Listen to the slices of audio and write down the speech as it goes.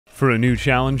For a new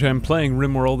challenge, I'm playing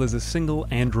Rimworld as a single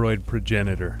android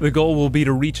progenitor. The goal will be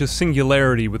to reach a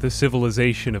singularity with a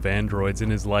civilization of androids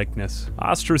in his likeness.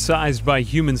 Ostracized by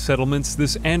human settlements,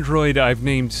 this android I've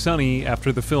named Sunny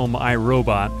after the film I,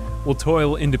 Robot will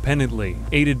toil independently,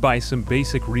 aided by some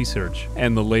basic research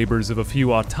and the labors of a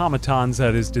few automatons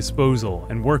at his disposal,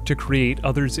 and work to create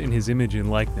others in his image and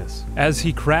likeness. As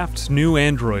he crafts new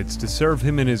androids to serve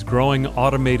him in his growing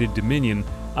automated dominion,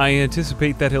 I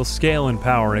anticipate that he'll scale in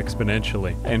power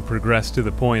exponentially, and progress to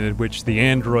the point at which the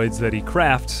androids that he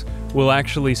crafts will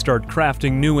actually start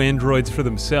crafting new androids for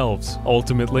themselves,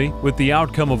 ultimately, with the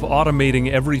outcome of automating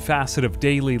every facet of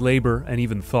daily labor and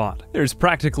even thought. There's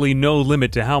practically no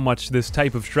limit to how much this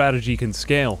type of strategy can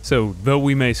scale, so though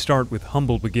we may start with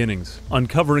humble beginnings,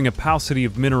 uncovering a paucity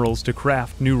of minerals to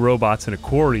craft new robots in a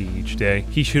quarry each day,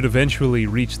 he should eventually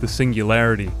reach the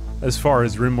singularity, as far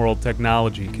as Rimworld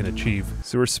technology can achieve.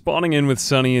 So we're spawning in with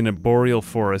Sunny in a boreal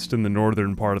forest in the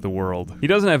northern part of the world. He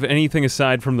doesn't have anything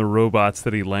aside from the robots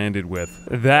that he landed with.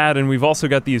 That, and we've also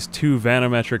got these two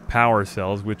vanometric power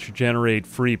cells which generate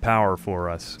free power for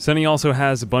us. Sunny also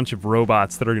has a bunch of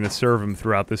robots that are going to serve him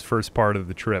throughout this first part of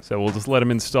the trip, so we'll just let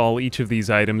him install each of these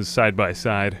items side by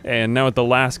side. And now with the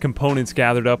last components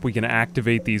gathered up, we can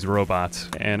activate these robots.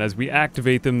 And as we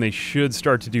activate them, they should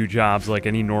start to do jobs like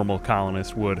any normal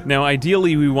colonist would. Now,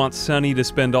 ideally, we want Sunny to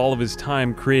spend all of his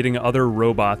time creating other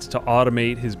robots to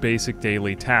automate his basic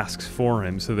daily tasks for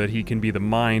him so that he can be the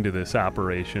mind of this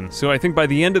operation. So I think by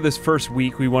the end of this first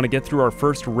week, we want to get through our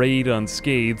first raid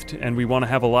unscathed, and we want to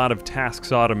have a lot of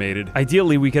tasks automated.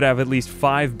 Ideally, we could have at least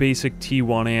 5 basic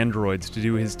T1 androids to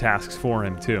do his tasks for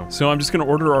him too. So I'm just going to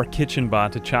order our kitchen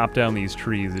bot to chop down these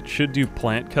trees. It should do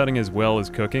plant cutting as well as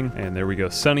cooking, and there we go.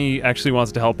 Sunny actually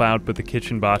wants to help out, but the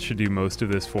kitchen bot should do pretty of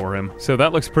this for him. So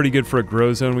that looks pretty good for a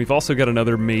grow zone. We've also got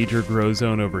another major grow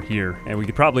zone over here, and we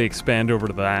could probably expand over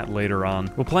to that later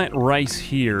on. We'll plant rice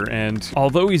here, and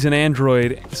although he's an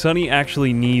android, Sunny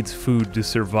actually needs food to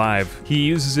survive. He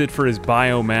uses it for his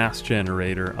biomass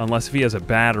generator, unless if he has a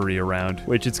battery around,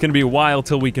 which it's going to be a while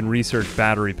till we can research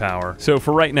battery power. So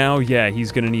for right now, yeah,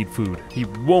 he's going to need food. He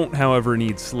won't, however,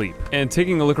 need sleep. And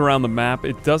taking a look around the map,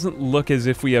 it doesn't look as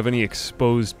if we have any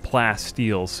exposed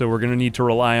plasteel, so we're going to need to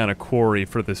rely on a quarry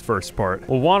for this first part.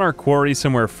 We'll want our quarry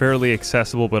somewhere fairly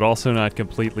accessible, but also not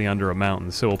completely under a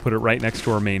mountain, so we'll put it right next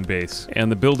to our main base. And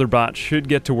the builder bot should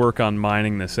get to work on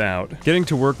mining this out. Getting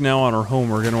to work now on our home,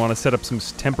 we're going to want to set up some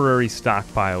temporary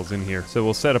stockpiles in here. So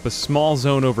we'll set up a small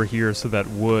zone over here so that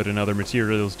wood and other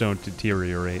materials don't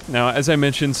deteriorate. Now, as I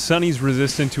mentioned, Sunny's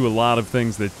resistant to a lot of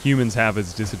things that humans have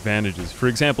as disadvantages. For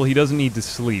example, he doesn't need to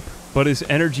sleep, but his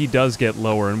energy does get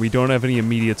lower, and we don't have any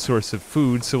immediate source of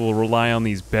food, so we'll rely on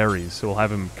these berries. So we'll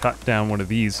have him cut down one of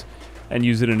these and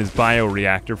use it in his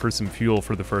bioreactor for some fuel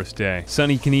for the first day.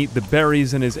 Sunny can eat the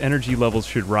berries and his energy levels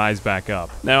should rise back up.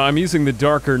 Now, I'm using the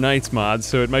Darker Nights mod,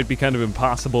 so it might be kind of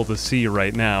impossible to see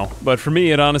right now, but for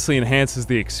me, it honestly enhances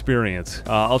the experience.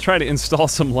 I'll try to install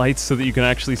some lights so that you can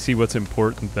actually see what's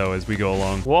important, though, as we go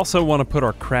along. We'll also want to put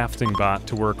our crafting bot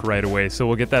to work right away, so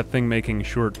we'll get that thing making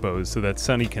short bows so that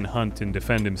Sunny can hunt and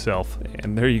defend himself.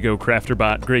 And there you go, crafter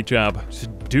bot, great job. Just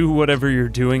do whatever you're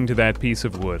doing to that piece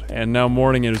of wood. And now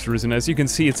morning has risen. As you can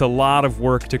see, it's a lot of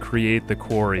work to create the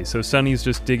quarry, so Sunny's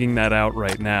just digging that out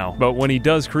right now. But when he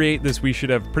does create this, we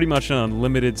should have pretty much an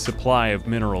unlimited supply of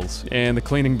minerals. And the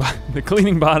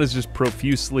cleaning bot is just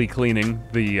profusely cleaning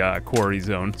the quarry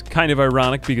zone. It's kind of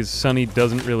ironic because Sunny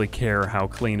doesn't really care how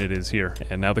clean it is here.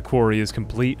 And now the quarry is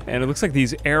complete, and it looks like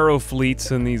these arrow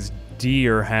fleets and these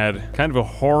deer had kind of a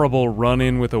horrible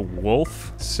run-in with a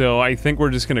wolf, so I think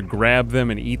we're just gonna grab them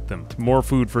and eat them. More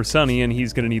food for Sunny, and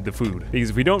he's gonna need the food,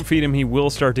 because if we don't feed him, he will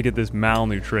start to get this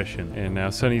malnutrition. And now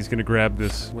Sunny's gonna grab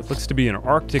this, what looks to be an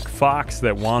Arctic fox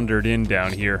that wandered in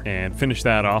down here, and finish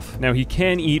that off. Now, he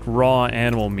can eat raw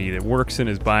animal meat. It works in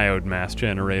his biomass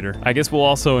generator. I guess we'll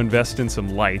also invest in some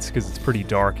lights, because it's pretty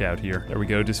dark out here. There we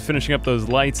go, just finishing up those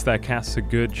lights. That casts a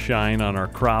good shine on our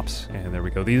crops, and there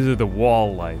we go. These are the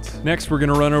wall lights. Next, we're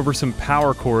going to run over some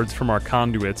power cords from our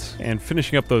conduits, and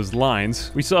finishing up those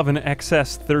lines, we still have an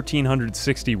excess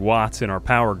 1360 watts in our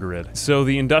power grid. So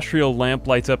the industrial lamp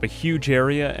lights up a huge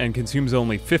area and consumes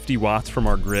only 50 watts from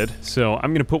our grid. So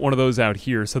I'm going to put one of those out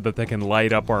here so that they can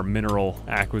light up our mineral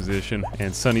acquisition.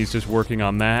 And Sunny's just working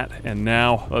on that. And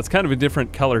now, well, it's kind of a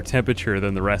different color temperature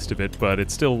than the rest of it, but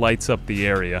it still lights up the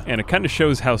area. And it kind of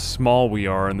shows how small we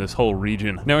are in this whole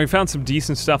region. Now, we found some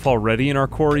decent stuff already in our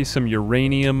quarry, some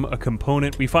uranium, a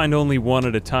component. We find only one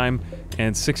at a time,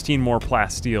 and 16 more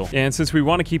plasteel. And since we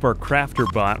want to keep our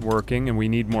crafter bot working and we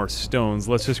need more stones,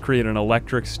 let's just create an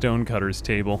electric stone cutters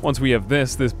table. Once we have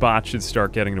this bot should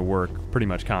start getting to work pretty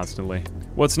much constantly.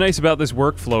 What's nice about this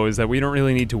workflow is that we don't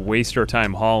really need to waste our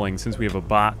time hauling since we have a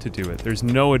bot to do it. There's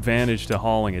no advantage to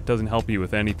hauling, it doesn't help you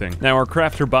with anything. Now our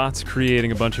crafter bot's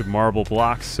creating a bunch of marble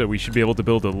blocks, so we should be able to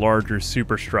build a larger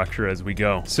superstructure as we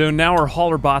go. So now our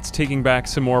hauler bot's taking back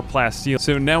some more plasteel.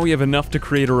 So now we have enough to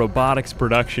create a robotics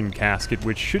production casket,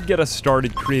 which should get us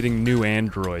started creating new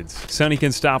androids. Sonny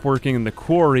can stop working in the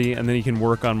quarry, and then he can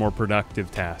work on more productive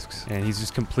tasks. And he's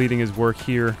just completing his work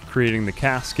here, creating the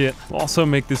casket. We'll also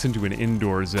make this into an indoor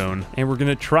zone. And we're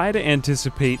gonna try to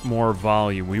anticipate more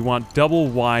volume. We want double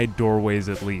wide doorways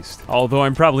at least. Although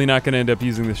I'm probably not gonna end up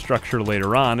using the structure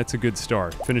later on, it's a good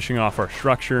start. Finishing off our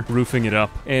structure, roofing it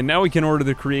up. And now we can order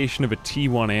the creation of a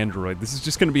T1 android. This is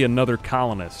just gonna be another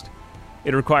colonist.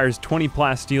 It requires 20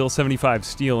 plasteel, 75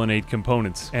 steel, and 8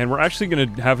 components. And we're actually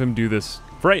gonna have him do this.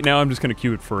 For right now, I'm just gonna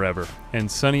queue it forever. And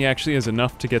Sonny actually has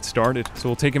enough to get started. So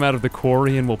we'll take him out of the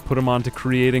quarry and we'll put him onto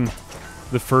creating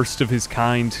the first of his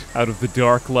kind, out of the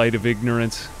dark light of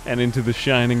ignorance and into the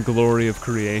shining glory of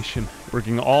creation.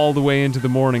 Working all the way into the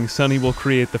morning, Sonny will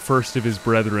create the first of his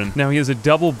brethren. Now he has a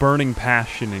double burning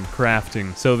passion in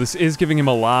crafting, so this is giving him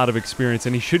a lot of experience,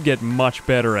 and he should get much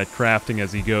better at crafting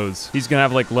as he goes. He's gonna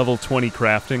have like level 20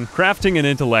 crafting. Crafting and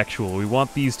intellectual, we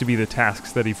want these to be the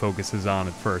tasks that he focuses on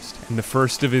at first. And the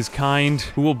first of his kind,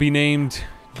 who will be named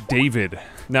David.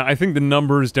 Now, I think the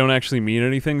numbers don't actually mean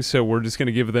anything, so we're just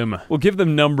gonna give them, we'll give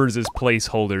them numbers as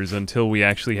placeholders until we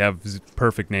actually have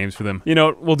perfect names for them. You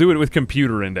know, we'll do it with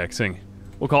computer indexing.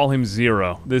 We'll call him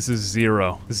Zero. This is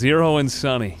Zero. Zero and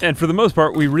Sonny. And for the most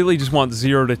part, we really just want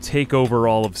Zero to take over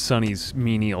all of Sonny's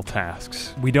menial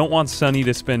tasks. We don't want Sonny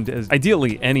to spend,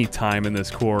 ideally, any time in this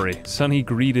quarry. Sonny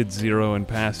greeted Zero in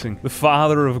passing. The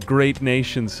father of a great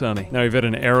nation, Sonny. Now we've had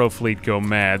an arrow fleet go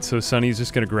mad, so Sonny's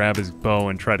just gonna grab his bow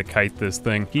and try to kite this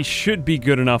thing. He should be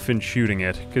good enough in shooting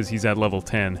it, because he's at level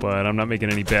 10, but I'm not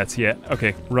making any bets yet.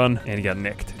 Okay, run, and he got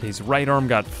nicked. His right arm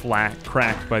got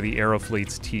cracked by the arrow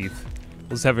fleet's teeth.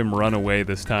 Let's have him run away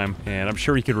this time, and I'm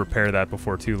sure he could repair that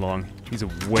before too long. He's a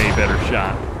way better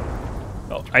shot.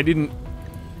 Oh, I didn't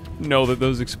know that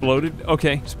those exploded.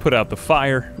 Okay, just put out the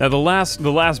fire. Now the last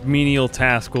menial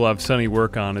task we'll have Sonny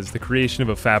work on is the creation of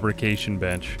a fabrication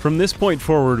bench. From this point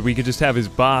forward, we could just have his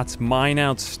bots mine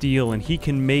out steel and he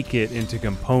can make it into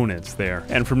components there.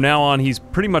 And from now on, he's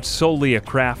pretty much solely a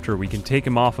crafter. We can take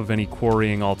him off of any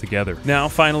quarrying altogether. Now,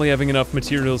 finally having enough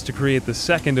materials to create the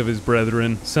second of his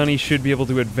brethren, Sonny should be able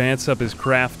to advance up his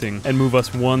crafting and move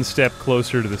us one step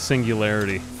closer to the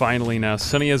singularity. Finally, now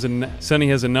Sonny has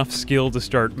enough skill to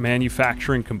start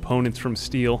manufacturing components from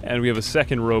steel, and we have a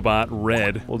second robot,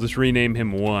 Red. We'll just rename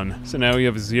him 1. So now we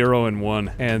have 0 and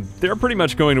 1, and they're pretty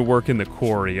much going to work in the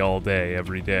quarry all day,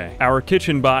 every day. Our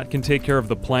kitchen bot can take care of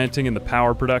the planting and the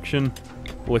power production.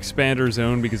 We'll expand our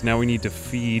zone because now we need to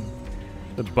feed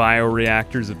the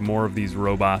bioreactors of more of these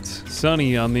robots.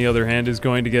 Sonny, on the other hand, is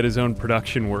going to get his own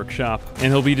production workshop, and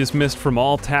he'll be dismissed from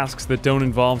all tasks that don't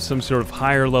involve some sort of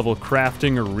higher level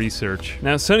crafting or research.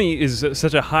 Now, Sonny is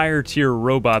such a higher tier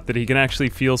robot that he can actually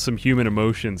feel some human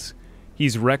emotions.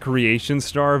 He's recreation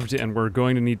starved, and we're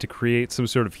going to need to create some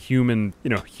sort of human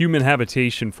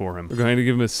habitation for him. We're going to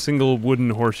give him a single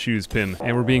wooden horseshoes pin,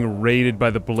 and we're being raided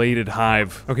by the bladed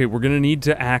hive. Okay, we're gonna need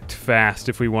to act fast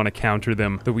if we want to counter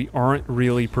them, though we aren't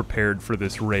really prepared for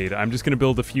this raid. I'm just gonna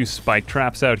build a few spike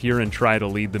traps out here and try to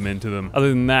lead them into them. Other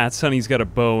than that, Sonny's got a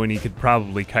bow and he could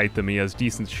probably kite them. He has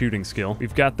decent shooting skill.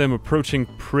 We've got them approaching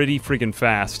pretty freaking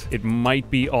fast. It might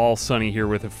be all Sonny here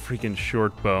with a freaking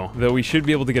short bow, though we should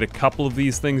be able to get a couple of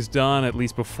these things done at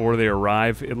least before they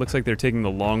arrive. It looks like they're taking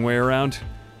the long way around,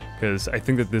 because I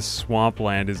think that this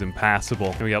swampland is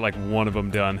impassable. And we got like one of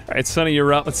them done. All right, Sonny,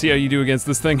 you're up. Let's see how you do against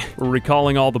this thing. We're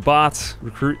recalling all the bots.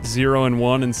 Recruit 0 and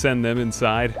 1 and send them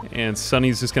inside. And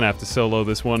Sonny's just gonna have to solo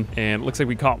this one. And it looks like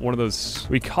we caught one of those.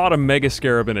 We caught a mega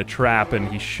scarab in a trap, and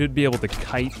he should be able to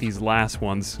kite these last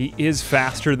ones. He is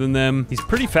faster than them. He's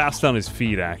pretty fast on his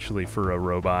feet, actually, for a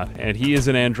robot. And he is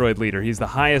an android leader. He's the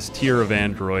highest tier of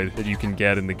android that you can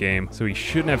get in the game. So he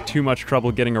shouldn't have too much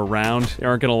trouble getting around. They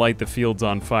aren't gonna light the fields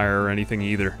on fire or anything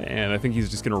either, and I think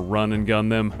he's just gonna run and gun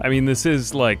them. I mean, this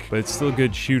is like, but it's still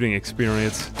good shooting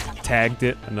experience. Tagged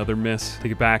it, another miss.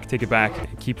 Take it back,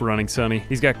 and keep running, Sonny.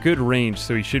 He's got good range,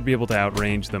 so he should be able to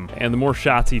outrange them. And the more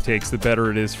shots he takes, the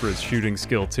better it is for his shooting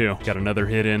skill too. Got another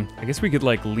hit in. I guess we could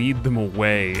like lead them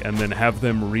away and then have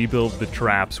them rebuild the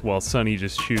traps while Sonny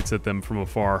just shoots at them from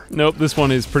afar. Nope, this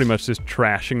one is pretty much just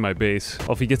trashing my base.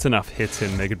 Well, if he gets enough hits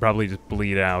in, they could probably just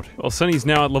bleed out. Well, Sonny's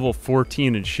now at level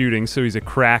 14 in shooting, so he's a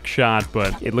crack crack shot,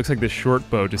 but it looks like this short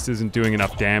bow just isn't doing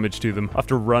enough damage to them. I'll have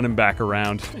to run him back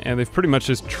around. And they've pretty much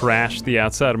just trashed the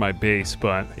outside of my base,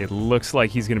 but it looks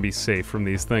like he's gonna be safe from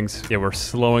these things. Yeah, we're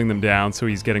slowing them down, so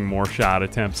he's getting more shot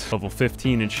attempts. Level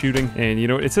 15 in shooting. And you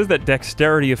know, it says that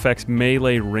dexterity affects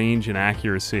melee, range, and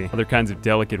accuracy. Other kinds of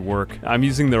delicate work. I'm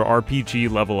using their RPG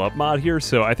level up mod here,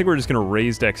 so I think we're just gonna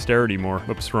raise dexterity more.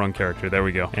 Oops, wrong character. There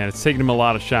we go. And it's taking him a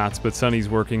lot of shots, but Sunny's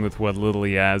working with what little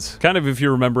he has. Kind of if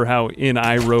you remember how in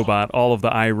iRobot, all of the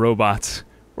iRobots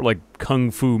were like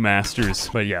kung fu masters.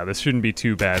 But yeah, this shouldn't be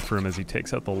too bad for him as he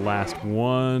takes out the last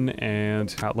one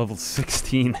and at level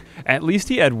 16. At least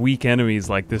he had weak enemies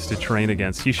like this to train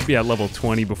against. He should be at level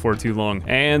 20 before too long.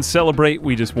 And celebrate,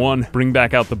 we just won. Bring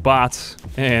back out the bots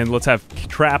and let's have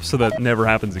traps so that never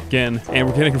happens again. And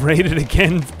we're getting raided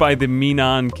again by the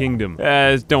Minan Kingdom.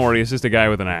 Don't worry, it's just a guy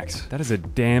with an axe. That is a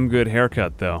damn good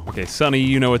haircut though. Okay, Sunny,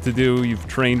 you know what to do. You've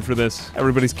trained for this.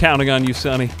 Everybody's counting on you,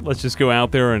 Sunny. Let's just go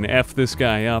out there and F this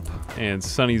guy up. And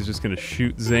Sunny's just gonna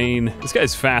shoot Zane. This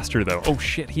guy's faster though. Oh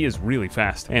shit, he is really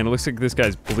fast. And it looks like this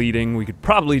guy's bleeding. We could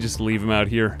probably just leave him out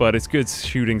here, but it's good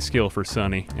shooting skill for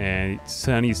Sunny. And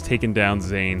Sunny's taken down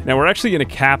Zane. Now we're actually gonna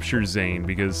capture Zane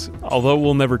because although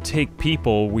we'll never take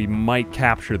people, we might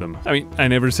capture them. I mean, I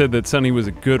never said that Sunny was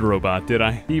a good robot, did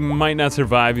I? He might not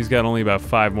survive. He's got only about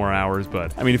 5 more hours,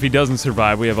 but I mean, if he doesn't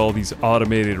survive, we have all these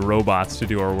automated robots to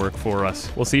do our work for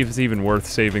us. We'll see if it's even worth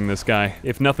saving this guy.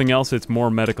 If nothing else, it's more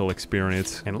medical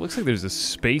experience. And it looks like there's a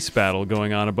space battle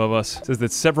going on above us. It says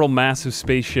that several massive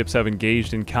spaceships have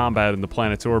engaged in combat in the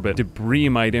planet's orbit. Debris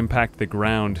might impact the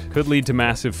ground. Could lead to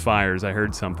massive fires. I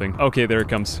heard something. Okay, there it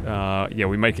comes. Yeah,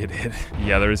 we might get hit.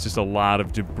 Yeah, there is just a lot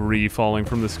of debris falling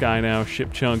from the sky now.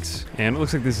 Ship chunks. And it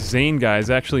looks like this Zane guy's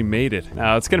actually made it.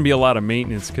 Now, it's gonna be a lot of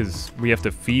maintenance because we have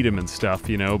to feed him and stuff,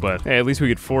 you know, but hey, at least we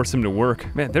could force him to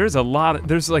work. Man, there's a lot.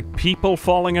 There's like people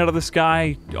falling out of the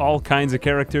sky. All kinds of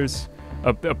characters.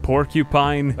 A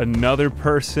porcupine, another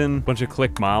person, bunch of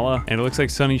click mala, and it looks like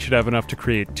Sunny should have enough to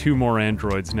create 2 more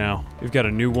androids now. We've got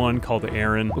a new one called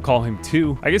Aaron. We'll call him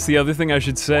 2. I guess the other thing I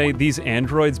should say, these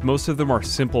androids, most of them are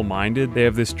simple-minded. They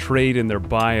have this trait in their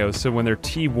bio, so when they're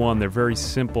T1, they're very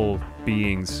simple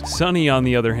beings. Sunny, on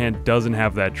the other hand, doesn't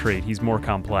have that trait. He's more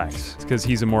complex. It's because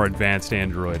he's a more advanced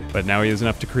android. But now he has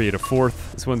enough to create a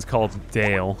 4th. This one's called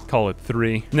Dale. Call it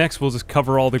 3. Next, we'll just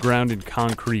cover all the ground in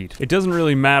concrete. It doesn't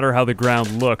really matter how the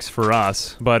ground looks for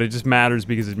us, but it just matters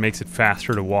because it makes it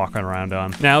faster to walk around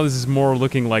on. Now this is more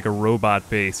looking like a robot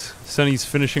base. Sunny's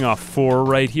finishing off 4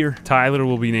 right here. Tyler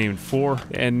will be named 4.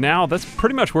 And now that's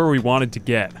pretty much where we wanted to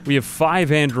get. We have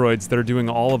 5 androids that are doing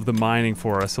all of the mining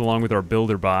for us along with our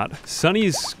builder bot.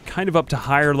 Sunny's kind of up to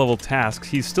higher level tasks.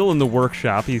 He's still in the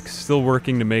workshop. He's still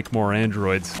working to make more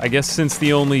androids. I guess since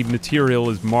the only material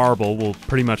is marble, we'll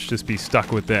pretty much just be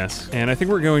stuck with this. And I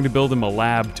think we're going to build him a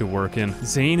lab to work in.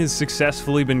 Zane has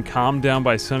successfully been calmed down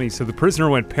by Sunny, so the prisoner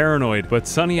went paranoid, but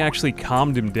Sunny actually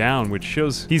calmed him down, which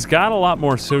shows he's got a lot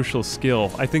more social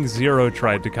skill. I think Zero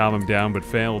tried to calm him down, but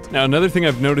failed. Now, another thing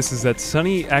I've noticed is that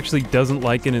Sunny actually doesn't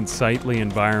like an unsightly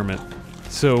environment.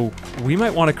 So we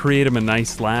might want to create him a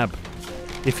nice lab.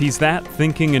 If he's that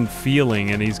thinking and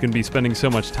feeling and he's going to be spending so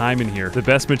much time in here, the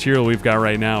best material we've got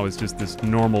right now is just this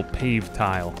normal paved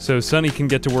tile. So Sunny can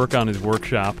get to work on his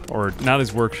workshop, or not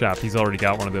his workshop, he's already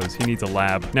got one of those. He needs a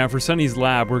lab. Now for Sunny's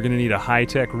lab, we're going to need a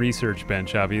high-tech research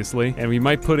bench, obviously, and we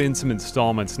might put in some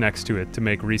installments next to it to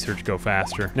make research go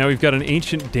faster. Now we've got an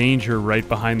ancient danger right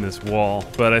behind this wall,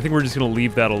 but I think we're just going to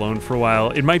leave that alone for a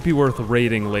while. It might be worth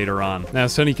raiding later on. Now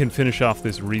Sunny can finish off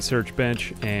this research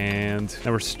bench, and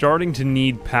now we're starting to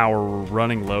need power. We're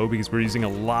running low because we're using a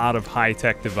lot of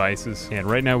high-tech devices, and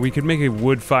right now we could make a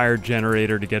wood-fired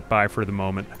generator to get by for the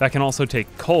moment. That can also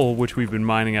take coal, which we've been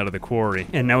mining out of the quarry,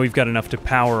 and now we've got enough to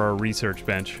power our research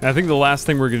bench. And I think the last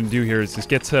thing we're going to do here is just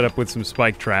get set up with some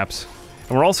spike traps.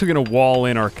 And we're also going to wall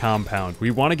in our compound.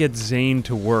 We want to get Zane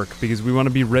to work because we want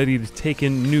to be ready to take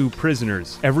in new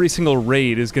prisoners. Every single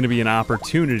raid is going to be an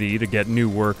opportunity to get new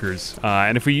workers,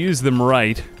 and if we use them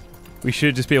right, we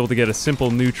should just be able to get a simple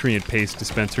nutrient paste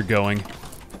dispenser going.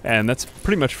 And that's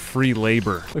pretty much free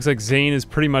labor. Looks like Zane is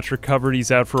pretty much recovered.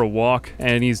 He's out for a walk,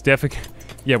 and he's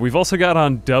yeah, we've also got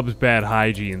on Dub's bad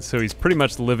hygiene, so he's pretty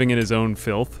much living in his own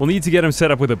filth. We'll need to get him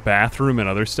set up with a bathroom and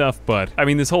other stuff, but I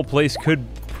mean, this whole place could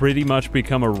pretty much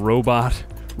become a robot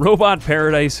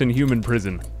paradise and human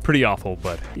prison. Pretty awful,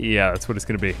 but yeah, that's what it's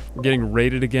gonna be. We're getting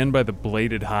raided again by the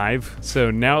bladed hive.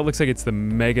 So now it looks like it's the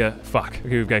mega, fuck.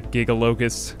 Okay, we've got giga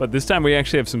locusts, but this time we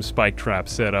actually have some spike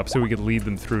traps set up so we could lead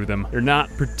them through them. They're not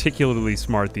particularly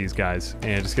smart, these guys.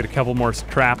 And just get a couple more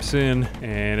traps in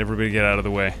and everybody get out of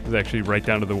the way. It's actually right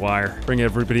down to the wire. Bring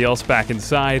everybody else back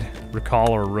inside.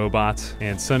 Recall our robots.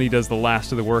 And Sunny does the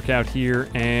last of the work out here,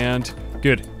 and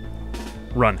good.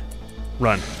 Run.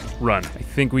 Run. Run. I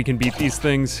think we can beat these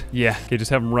things. Yeah. Okay, just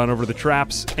have them run over the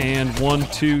traps. And 1,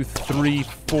 2, 3,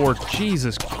 4.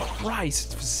 Jesus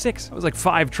Christ. 6. That was like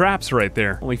 5 traps right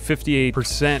there. Only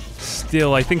 58%.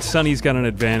 Still, I think Sunny's got an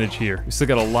advantage here. We still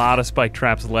got a lot of spike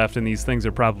traps left, and these things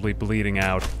are probably bleeding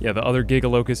out. Yeah, the other Giga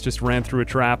Locust just ran through a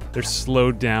trap. They're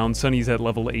slowed down. Sunny's at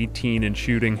level 18 in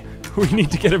shooting. We need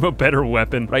to get him a better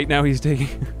weapon. Right now he's taking...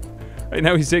 Right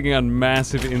now he's taking on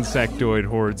massive insectoid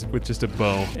hordes with just a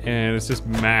bow, and it's just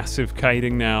massive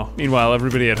kiting now. Meanwhile,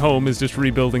 everybody at home is just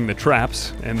rebuilding the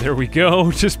traps, and there we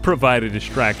go. Just provide a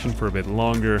distraction for a bit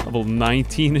longer. Level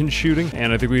 19 in shooting,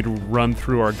 and I think we'd run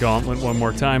through our gauntlet one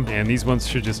more time, and these ones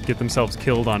should just get themselves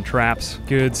killed on traps.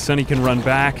 Good, Sunny can run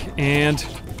back, and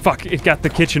fuck, it got the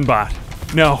kitchen bot.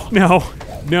 No, no,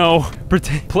 no.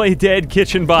 Play dead,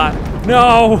 kitchen bot.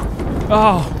 No!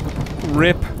 Oh.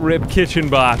 Rip kitchen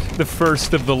bot. The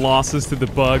first of the losses to the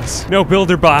bugs. No,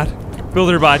 builder bot.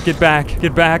 Builder bot, get back.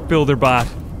 Get back, builder bot.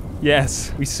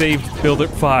 Yes, we saved builder.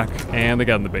 Fuck. And they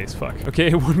got in the base. Fuck.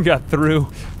 Okay, one got through.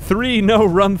 3, no,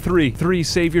 run 3. 3,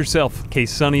 save yourself. Okay,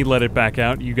 Sunny, let it back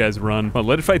out. You guys run. Well,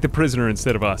 let it fight the prisoner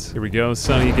instead of us. Here we go.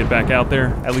 Sunny, get back out there.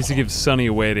 At least it gives Sunny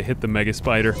a way to hit the mega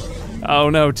spider. Oh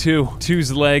no, 2.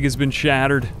 2's leg has been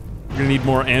shattered. We're gonna need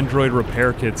more android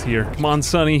repair kits here. Come on,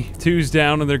 Sunny. 2's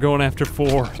down and they're going after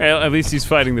 4. At least he's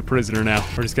fighting the prisoner now.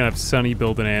 We're just gonna have Sunny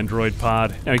build an android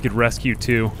pod. Now we could rescue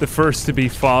 2. The first to be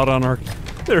fought on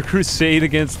their crusade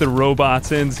against the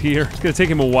robots ends here. It's gonna take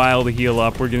him a while to heal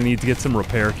up. We're gonna need to get some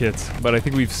repair kits. But I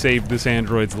think we've saved this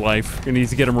android's life. We're gonna need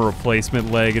to get him a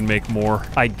replacement leg and make more.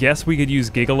 I guess we could use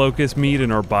Gigalocust meat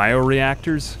in our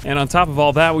bioreactors. And on top of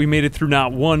all that, we made it through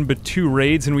not 1, but 2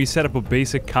 raids, and we set up a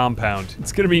basic compound.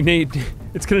 It's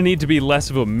gonna need to be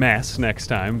less of a mess next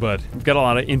time, but we've got a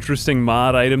lot of interesting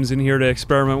mod items in here to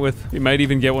experiment with. We might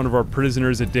even get one of our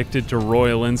prisoners addicted to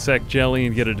royal insect jelly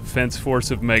and get a defense force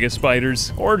of mega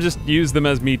spiders, or just use them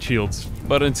as meat shields.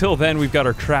 But until then, we've got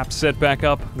our traps set back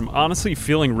up. I'm honestly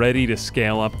feeling ready to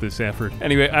scale up this effort.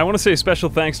 Anyway, I want to say a special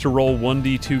thanks to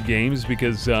Roll1D2 Games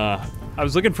because, I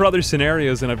was looking for other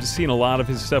scenarios, and I've just seen a lot of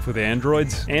his stuff with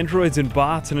androids and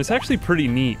bots, and it's actually pretty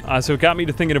neat. So it got me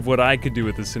to thinking of what I could do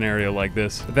with a scenario like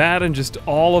this. That and just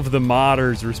all of the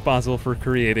modders responsible for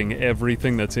creating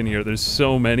everything that's in here. There's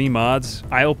so many mods.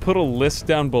 I'll put a list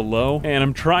down below, and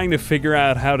I'm trying to figure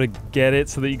out how to get it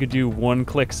so that you could do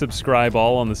one-click subscribe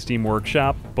all on the Steam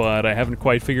Workshop, but I haven't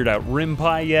quite figured out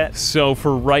RimPy yet. So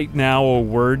for right now, a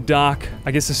Word doc,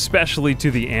 I guess especially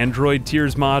to the Android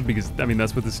tiers mod, because, I mean,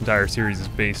 that's what this entire series is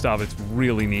based off. It's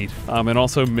really neat. And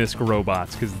also Misc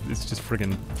robots, because it's just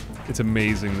friggin', it's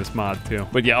amazing, this mod too.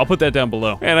 But yeah, I'll put that down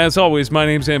below. And as always, my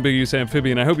name's Ambiguous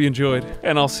Amphibian. I hope you enjoyed,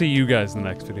 and I'll see you guys in the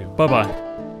next video. Bye-bye.